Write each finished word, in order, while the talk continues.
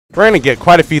We're going to get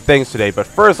quite a few things today, but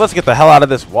first, let's get the hell out of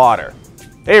this water.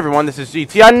 Hey everyone, this is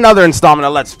GT. Another installment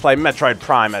of Let's Play Metroid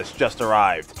Prime has just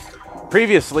arrived.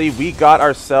 Previously, we got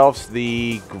ourselves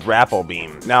the grapple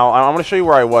beam. Now, I'm going to show you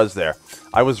where I was there.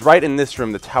 I was right in this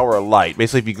room, the Tower of Light.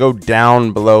 Basically, if you go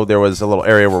down below, there was a little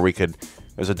area where we could...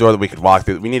 There's a door that we could walk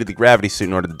through. We needed the gravity suit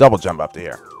in order to double jump up to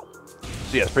here.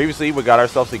 So yes, previously, we got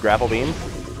ourselves the grapple beam.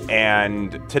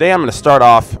 And today, I'm going to start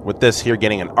off with this here,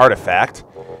 getting an artifact.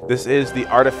 This is the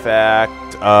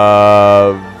artifact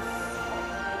of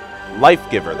Life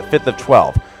Giver, the 5th of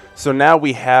 12. So now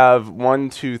we have 1,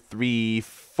 2, 3,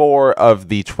 4 of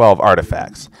the 12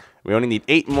 artifacts. We only need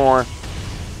 8 more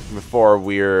before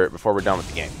we're done with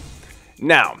the game.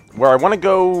 Now, where I want to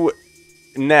go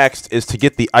next is to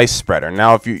get the ice spreader.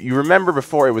 Now, if you remember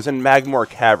before, it was in Magmore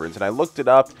Caverns, and I looked it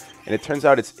up, and it turns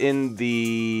out it's in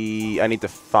the... I need to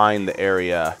find the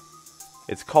area.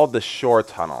 It's called the Shore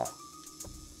Tunnel.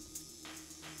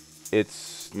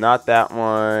 It's not that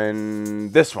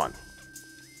one. This one.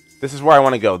 This is where I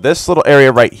want to go. This little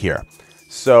area right here.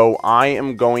 So I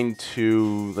am going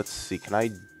to... Let's see. Can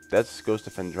I... That goes to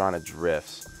Phendrana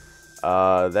Drifts.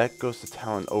 That goes to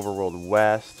Talon Overworld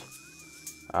West.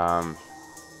 Alright,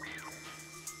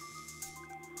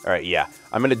 yeah.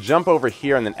 I'm going to jump over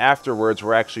here, and then afterwards,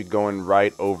 we're actually going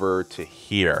right over to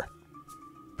here.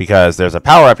 Because there's a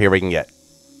power-up here we can get.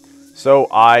 So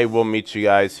I will meet you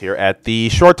guys here at the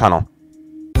Shore Tunnel.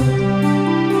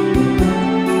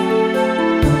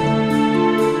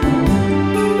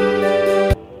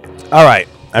 Alright,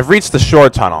 I've reached the Shore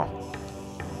Tunnel.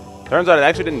 Turns out it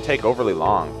actually didn't take overly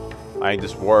long. I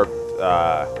just warped,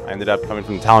 I ended up coming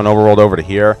from the Talon Overworld over to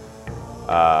here.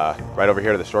 Right over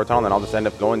here to the Shore Tunnel, and then I'll just end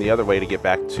up going the other way to get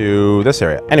back to this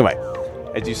area. Anyway,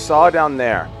 as you saw down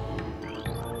there,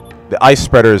 the ice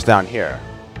spreader is down here.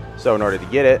 So in order to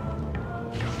get it,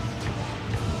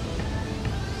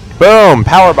 boom!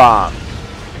 Power bomb!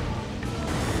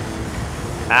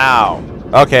 Ow.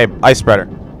 Okay, ice spreader.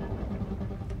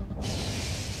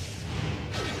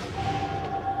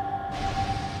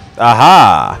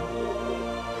 Aha!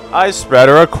 Ice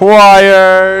spreader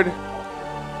acquired!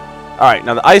 Alright,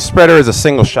 now the ice spreader is a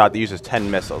single shot that uses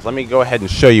 10 missiles. Let me go ahead and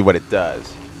show you what it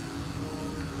does.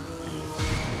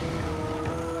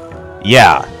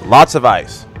 Yeah, lots of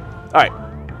ice. Alright.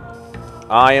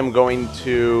 I am going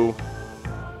to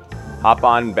hop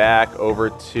on back over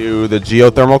to the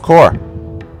geothermal core.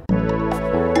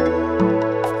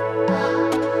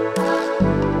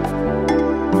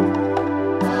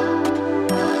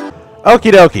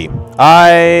 Okie dokie.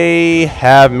 I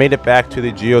have made it back to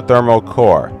the geothermal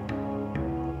core.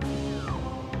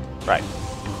 Right.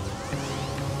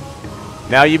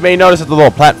 Now you may notice that the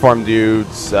little platform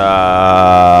dudes, they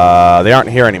aren't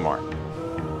here anymore.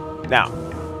 Now,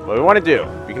 what we want to do,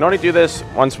 we can only do this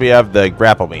once we have the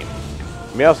grapple beam.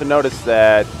 You may also notice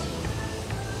that,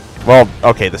 well,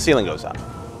 okay, the ceiling goes up.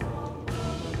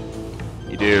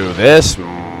 You do this,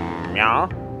 yeah.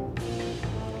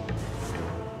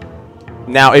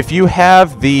 Now, if you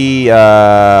have the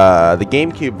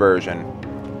GameCube version,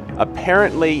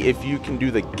 apparently, if you can do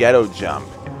the ghetto jump,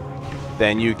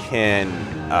 then you can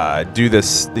do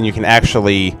this. Then you can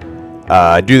actually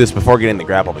do this before getting the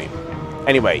grapple beam.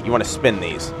 Anyway, you want to spin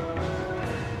these.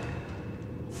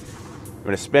 I'm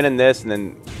going to spin in this, and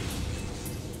then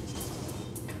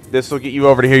this will get you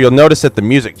over to here. You'll notice that the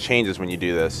music changes when you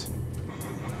do this.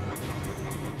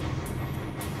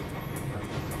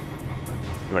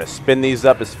 I'm going to spin these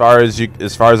up as far as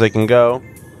I can go,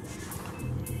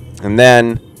 and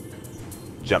then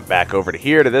jump back over to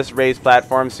here to this raised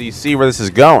platform, so you see where this is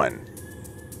going.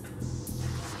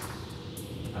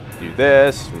 Do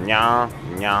this, nya,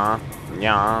 nya,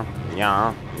 nya,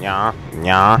 nya, nya,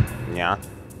 nya, nya.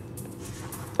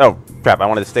 Oh crap! I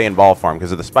wanted to stay in ball form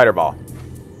because of the spider ball.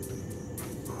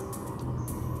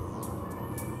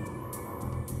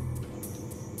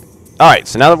 All right,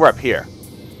 so now that we're up here.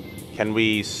 Can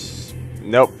we...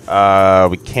 Nope.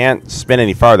 We can't spin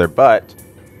any farther, but...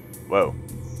 Whoa.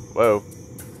 Whoa.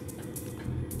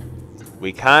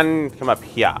 We can come up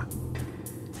here.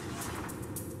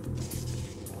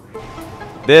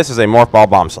 This is a morph ball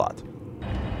bomb slot.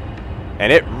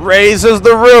 And it raises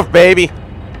the roof, baby!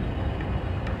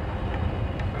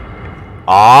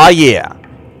 Aw, yeah.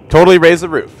 Totally raised the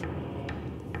roof.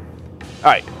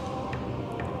 Alright.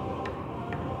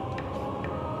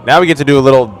 Now we get to do a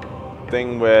little...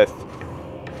 thing with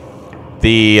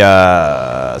the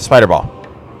spider ball.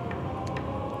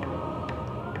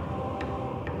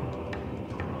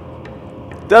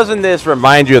 Doesn't this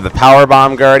remind you of the Power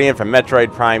Bomb Guardian from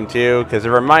Metroid Prime 2? Because it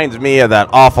reminds me of that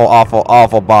awful, awful,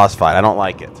 awful boss fight. I don't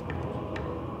like it.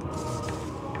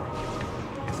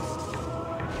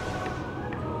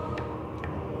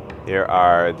 Here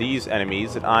are these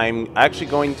enemies that I'm actually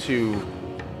going to...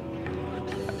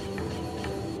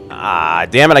 Ah,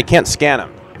 damn it, I can't scan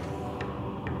them.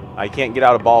 I can't get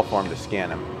out of ball form to scan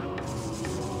them.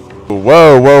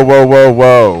 Whoa, whoa, whoa, whoa,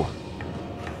 whoa.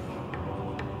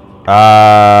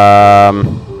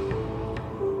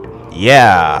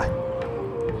 Yeah.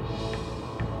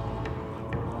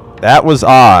 That was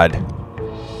odd.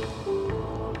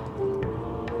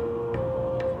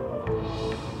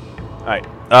 Alright,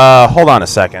 hold on a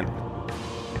second.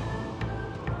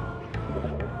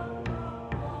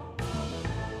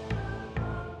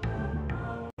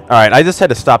 Alright, I just had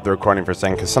to stop the recording for a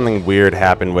second because something weird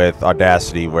happened with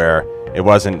Audacity where it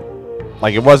wasn't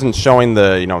showing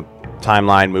the, you know,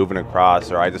 timeline moving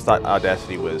across, or I just thought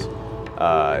Audacity was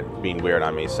being weird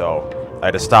on me, so I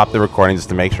had to stop the recording just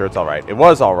to make sure it's alright. It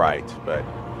was alright, but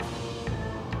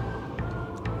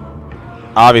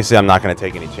obviously I'm not going to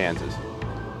take any chances.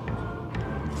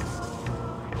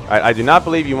 Alright, I do not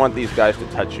believe you want these guys to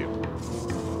touch you.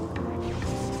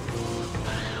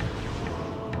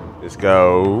 Just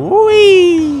go,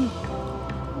 whee!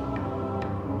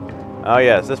 Oh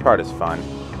yes, this part is fun.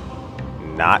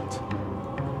 Not.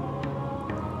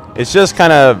 It's just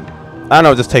kind of, I don't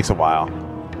know, it just takes a while.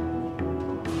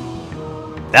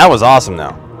 That was awesome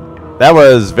though. That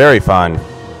was very fun.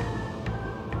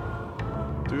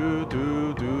 Do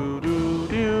do do do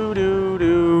do do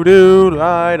do do,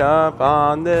 right up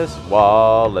on this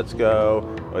wall. Let's go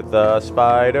with the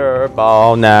spider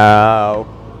ball now.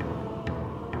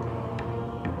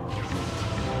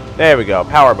 There we go.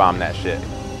 Power bomb that shit.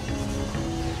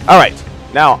 Alright.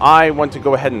 Now, I want to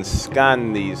go ahead and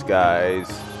scan these guys.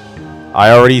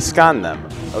 I already scanned them.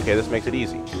 Okay, this makes it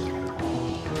easy.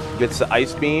 Gets the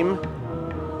ice beam.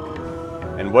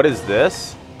 And what is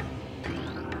this?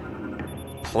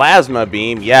 Plasma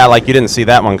beam. Yeah, like you didn't see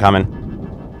that one coming.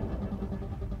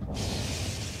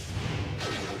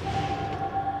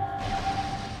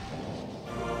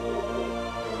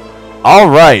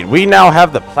 Alright, we now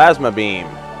have the plasma beam.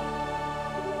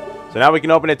 So now we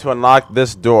can open it to unlock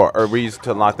this door, or we use it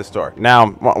to unlock this door. Now,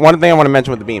 one thing I want to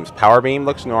mention with the beams. Power beam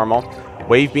looks normal.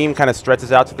 Wave beam kind of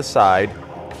stretches out to the side.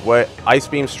 What ice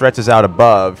beam stretches out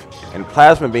above. And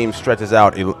plasma beam stretches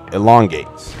out,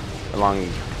 elongates.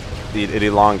 It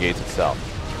elongates itself.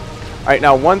 Alright,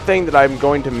 now one thing that I'm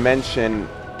going to mention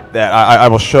that I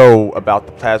will show about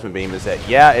the plasma beam is that,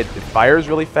 yeah, it fires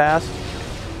really fast.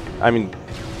 I mean,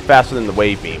 faster than the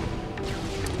wave beam.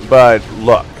 But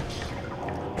look.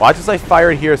 Watch as I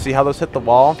fire it here. See how those hit the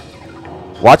wall?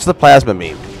 Watch the plasma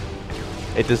beam.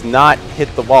 It does not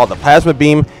hit the wall. The plasma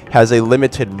beam has a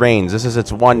limited range. This is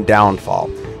its one downfall.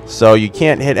 So you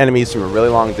can't hit enemies from a really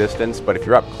long distance, but if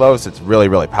you're up close, it's really,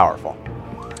 really powerful.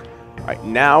 Alright,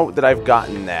 now that I've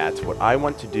gotten that, what I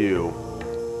want to do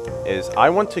is I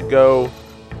want to go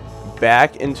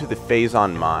back into the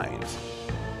Phazon Mines.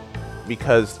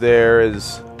 Because there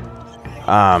is...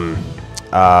 where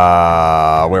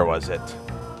was it?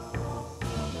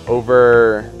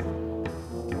 Over...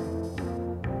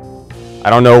 I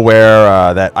don't know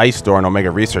where that ice door in Omega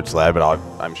Research Lab, but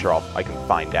I'm sure I can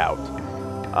find out.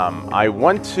 I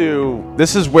want to...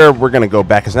 This is where we're going to go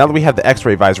back, because now that we have the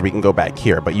X-ray visor, we can go back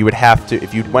here. But you would have to...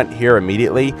 If you went here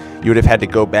immediately, you would have had to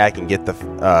go back and get the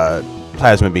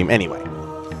plasma beam anyway.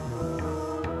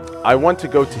 I want to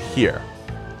go to here.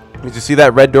 Did you see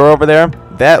that red door over there?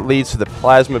 That leads to the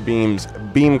plasma beam's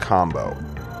beam combo.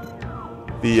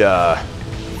 The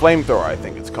flamethrower, I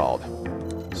think it's called.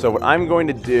 So what I'm going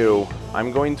to do,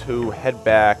 I'm going to head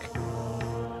back.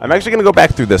 I'm actually going to go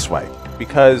back through this way.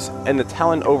 Because in the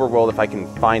Talon Overworld, if I can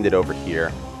find it over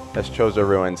here, that's Chozo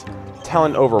Ruins.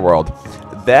 Talon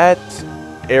Overworld, that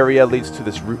area leads to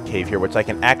this root cave here, which I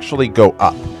can actually go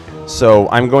up. So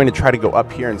I'm going to try to go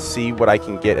up here and see what I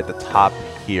can get at the top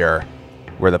here,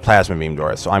 where the plasma beam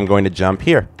door is. So I'm going to jump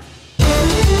here.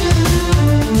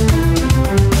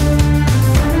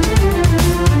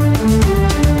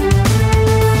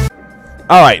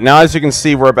 Alright, now as you can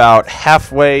see, we're about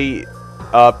halfway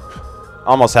up,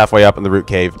 almost halfway up in the root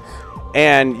cave.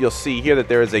 And you'll see here that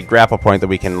there is a grapple point that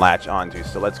we can latch onto.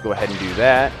 So let's go ahead and do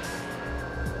that.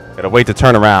 Gotta wait to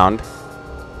turn around.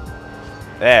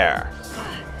 There.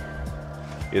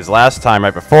 Because last time,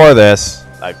 right before this,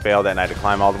 I failed and I had to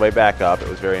climb all the way back up. It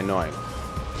was very annoying.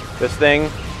 This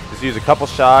thing, just use a couple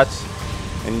shots,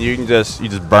 and you just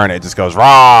burn it. It just goes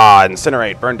raw,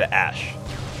 incinerate, burn to ash.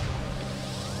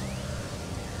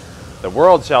 The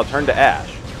world shall turn to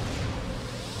ash.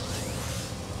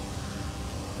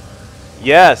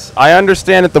 Yes, I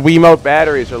understand that the Wiimote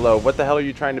batteries are low. What the hell are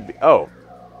you trying to be? Oh.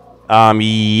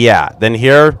 Yeah. Then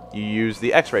here, you use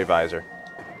the X-ray visor.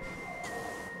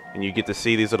 And you get to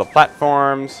see these little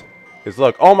platforms. Because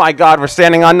look, oh my god, we're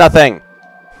standing on nothing!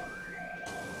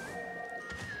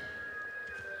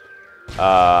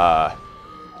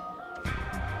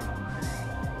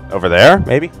 Over there,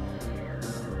 maybe?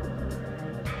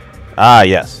 Ah,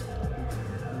 yes.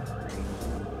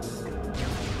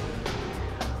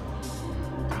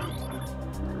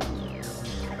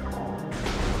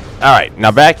 Alright,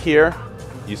 now back here,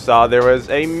 you saw there was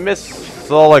a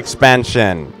missile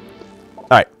expansion.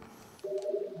 Alright.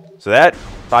 So that,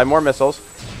 5 more missiles.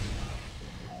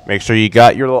 Make sure you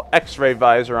got your little X-ray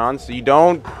visor on so you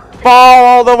don't fall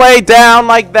all the way down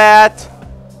like that.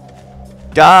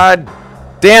 God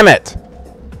damn it.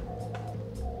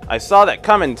 I saw that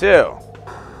coming too.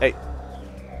 Hey.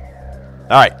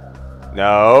 Alright.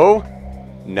 No.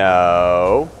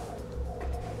 No.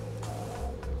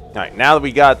 Alright, now that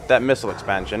we got that missile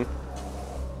expansion,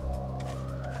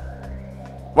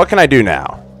 what can I do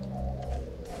now?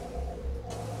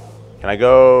 Can I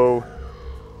go...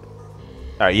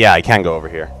 Alright, yeah, I can go over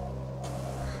here.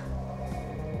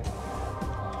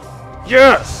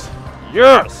 Yes!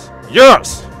 Yes!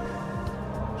 Yes!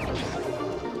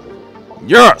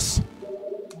 Yes!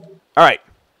 Alright.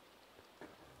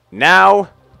 Now,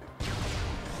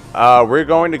 we're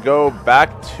going to go back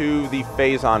to the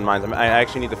Phazon mines. I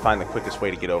actually need to find the quickest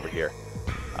way to get over here.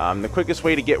 The quickest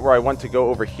way to get where I want to go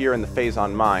over here in the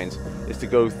Phazon mines is to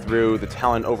go through the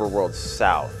Talon Overworld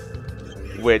South,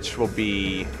 which will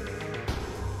be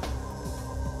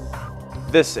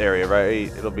this area,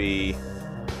 right? It'll be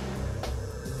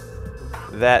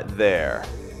that there.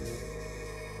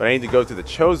 But I need to go through the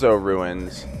Chozo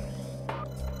ruins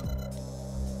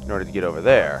in order to get over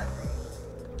there.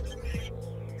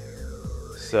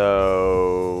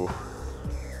 So...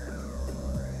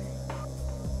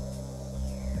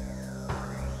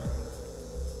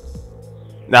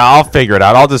 Now I'll figure it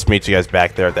out. I'll just meet you guys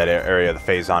back there at that area of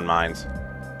the Phazon mines.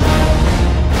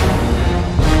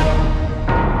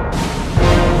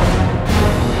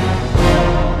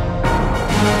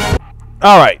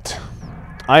 Alright.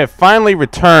 I have finally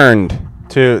returned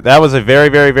to... That was a very,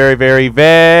 very, very, very,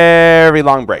 very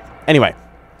long break. Anyway.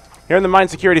 Here in the mine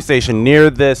security station, near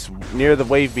the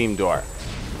wave beam door,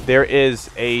 there is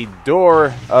a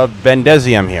door of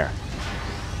Bendezium here.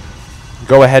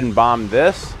 Go ahead and bomb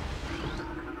this.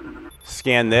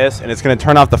 Scan this, and it's going to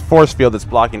turn off the force field that's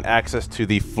blocking access to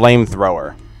the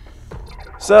flamethrower.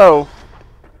 So,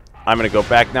 I'm going to go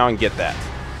back now and get that.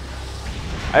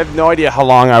 I have no idea how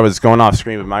long I was going off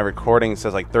screen, but my recording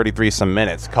says like 33 some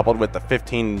minutes. Coupled with the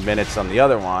 15 minutes on the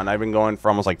other one, I've been going for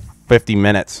almost like 50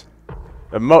 minutes.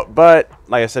 But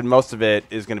like I said, most of it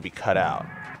is going to be cut out.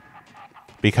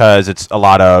 Because it's a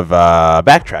lot of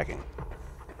backtracking.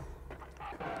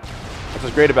 That's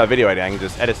what's great about video editing. I can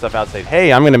just edit stuff out and say,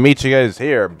 hey, I'm going to meet you guys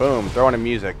here. Boom. Throw in a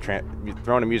music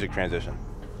transition.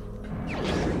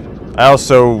 I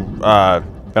also...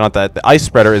 found out that the ice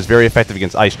spreader is very effective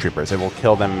against ice troopers. It will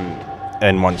kill them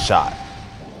in one shot.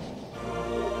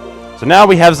 So now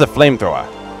we have the flamethrower.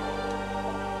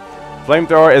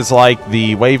 Flamethrower is like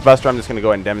the wave buster. I'm just going to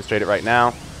go ahead and demonstrate it right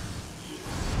now.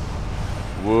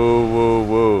 Woo, woo,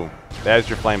 woo. There's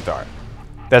your flamethrower.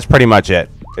 That's pretty much it.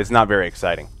 It's not very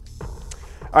exciting.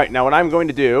 Alright, now what I'm going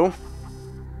to do...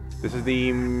 This is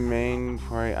the main...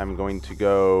 I'm going to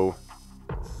go...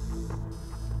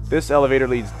 This elevator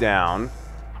leads down...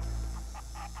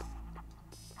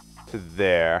 to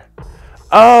there.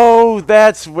 Oh,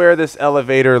 that's where this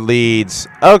elevator leads.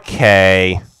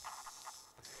 Okay.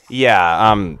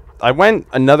 Yeah, I went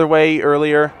another way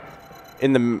earlier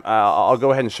in the... I'll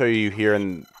go ahead and show you here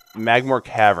in Magmore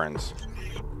Caverns.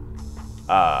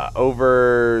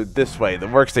 Over this way, the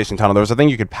workstation tunnel, there was a thing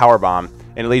you could power bomb,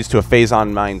 and it leads to a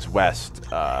Phazon Mines West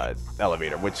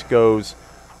elevator, which goes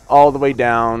all the way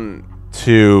down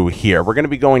to here. We're going to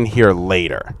be going here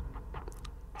later.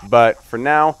 But for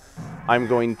now, I'm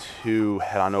going to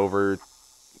head on over,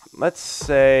 let's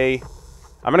say,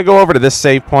 I'm going to go over to this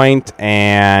save point,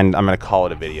 and I'm going to call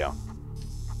it a video.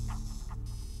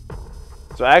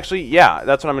 So actually, yeah,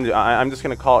 that's what I'm going to do. I'm just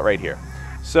going to call it right here.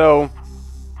 So,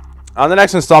 on the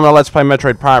next installment of Let's Play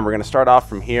Metroid Prime, we're going to start off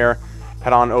from here,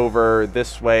 head on over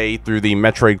this way through the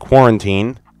Metroid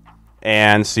Quarantine,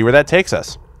 and see where that takes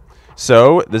us.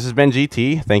 So, this has been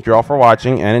GT. Thank you all for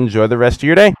watching, and enjoy the rest of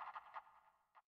your day.